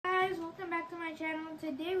to my channel.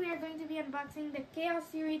 Today we are going to be unboxing the Chaos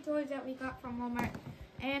Series toys that we got from Walmart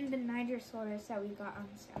and the Nigersaurus that we got on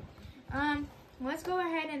sale. Let's go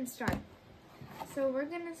ahead and start. So we're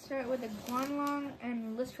gonna start with the Guanlong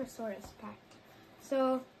and Lystrosaurus pack.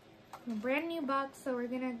 So a brand new box, so we're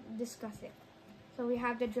gonna discuss it. So we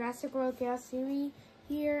have the Jurassic World Chaos Series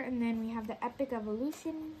here, and then we have the Epic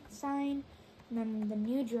Evolution sign, and then the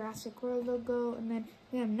new Jurassic World logo, and then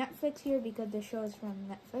we have Netflix here because the show is from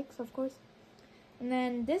Netflix, of course. And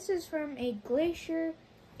then this is from a glacier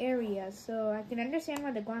area, so I can understand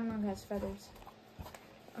why the Guanlong has feathers.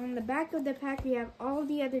 On the back of the pack, we have all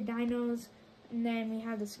the other dinos, and then we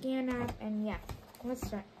have the scan app, and yeah, let's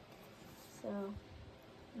start. So,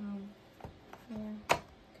 yeah,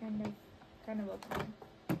 kind of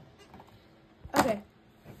okay. Okay,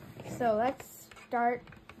 so let's start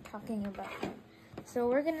talking about them. So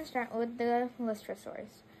we're gonna start with the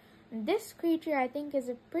Lystrosaurus. This creature, I think, is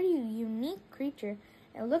a pretty unique creature.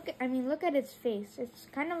 And look at its face. It's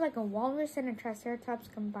kind of like a walrus and a triceratops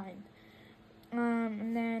combined.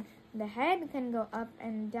 And then the head can go up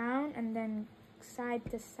and down, and then side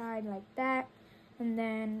to side like that. And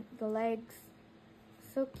then the legs,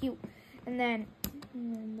 so cute. And then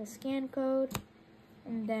the scan code.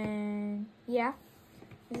 And then, yeah,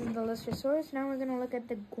 this is the Lystrosaurus. Now we're gonna look at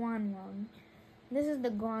the Guanlong. This is the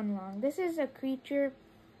Guanlong. This is a creature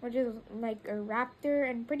which is like a raptor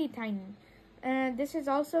and pretty tiny. This is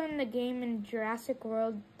also in the game in Jurassic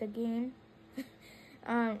World, the game.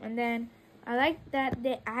 And then I like that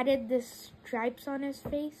they added this stripes on his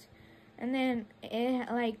face. And then it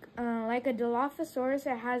like a Dilophosaurus,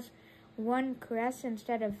 it has one crest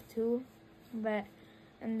instead of two.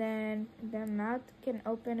 And then the mouth can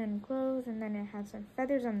open and close, and then it has some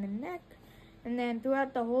feathers on the neck. And then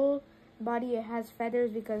throughout the whole body it has feathers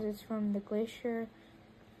because it's from the glacier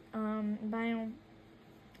biome.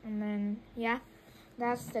 And then yeah,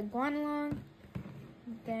 that's the Guanlong.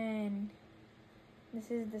 Then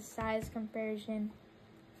this is the size comparison,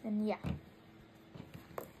 and yeah.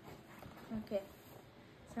 Okay,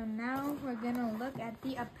 so now we're gonna look at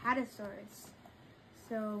the Apatosaurus.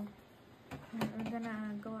 So I'm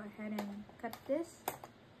gonna go ahead and cut this.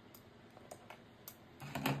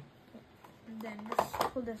 Okay. And then just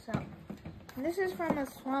pull this out. And this is from a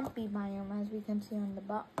swampy biome, as we can see on the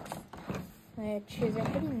box, which is a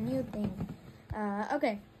pretty new thing.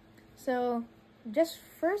 Okay, so just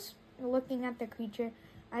first looking at the creature,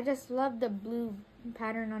 I just love the blue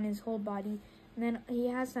pattern on his whole body. And then he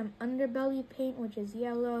has some underbelly paint, which is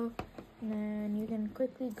yellow. And then you can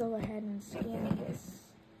quickly go ahead and scan this.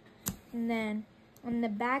 And then on the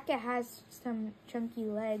back, it has some chunky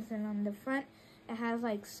legs. And on the front, it has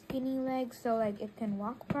like skinny legs, so like it can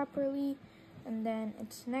walk properly. And then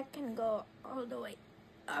its neck can go all the way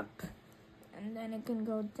up. And then it can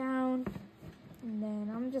go down. And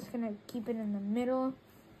then I'm just going to keep it in the middle.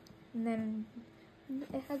 And then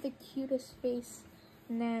it has the cutest face.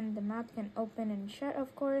 And then the mouth can open and shut,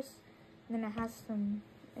 of course. And then it has some,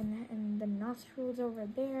 and the nostrils over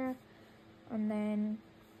there. And then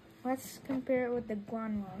let's compare it with the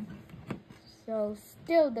Guanlong. So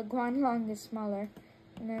still the Guanlong is smaller.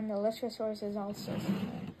 And then the Lystrosaurus is also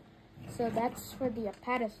smaller. So that's for the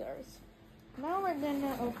Apatosaurus. Now we're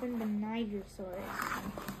gonna open the Nigersaurus.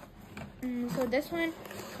 So this one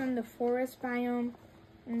from the forest biome.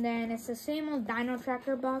 And then it's the same old dino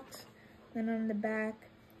tracker box. Then on the back,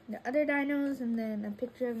 the other dinos, and then a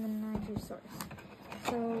picture of the Nigersaurus.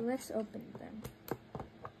 So let's open them.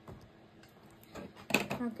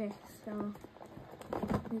 Okay, so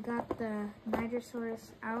we got the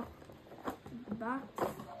Nigersaurus out of the box.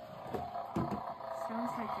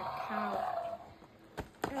 Sounds like a cow.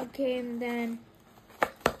 Okay, and then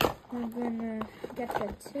we're gonna get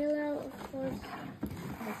the tail out, of course.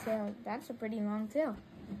 The tail, that's a pretty long tail.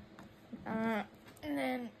 And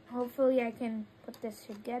then hopefully I can put this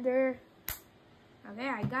together. Okay,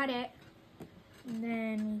 I got it. And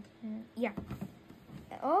then, yeah.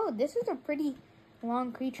 Oh, this is a pretty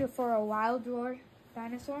long creature for a wild roar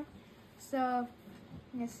dinosaur. So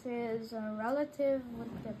this is a relative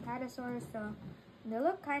with the Apatosaurus, so they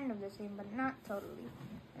look kind of the same, but not totally.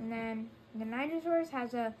 And then the Nigersaurus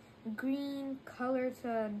has a green color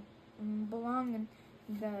to belong in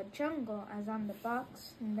the jungle, as on the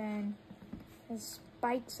box. And then there's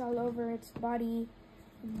spikes all over its body.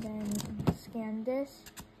 And then you can scan this.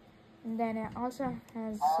 And then it also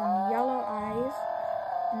has some yellow eyes.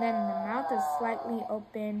 And then the mouth is slightly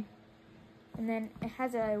open. And then it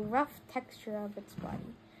has a rough texture of its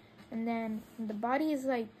body. And then the body is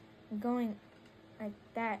like going like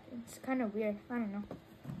that. It's kind of weird. I don't know.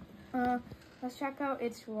 Let's check out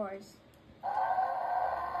its roars.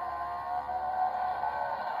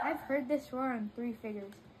 I've heard this roar in 3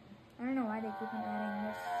 figures. I don't know why they keep on adding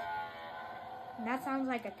this. That sounds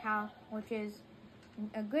like a cow, which is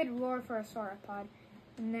a good roar for a sauropod.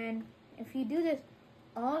 And then if you do this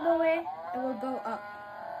all the way, it will go up.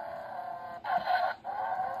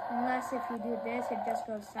 Unless if you do this, it just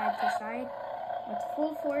goes side to side. With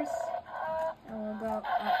full force, it will go up.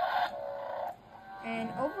 And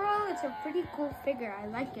overall, it's a pretty cool figure. I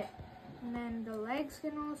like it. And then the legs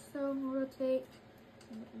can also rotate.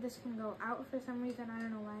 This can go out for some reason. I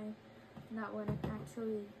don't know why that would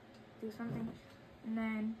actually do something. And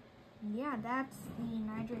then, yeah, that's the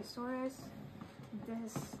Nigrosaurus.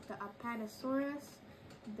 This, the Apatosaurus,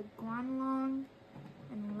 the Guanlong,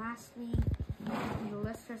 and lastly, the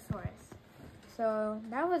Lystrosaurus. So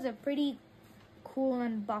that was a pretty cool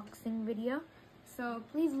unboxing video. So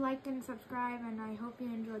please like and subscribe, and I hope you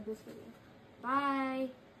enjoyed this video. Bye!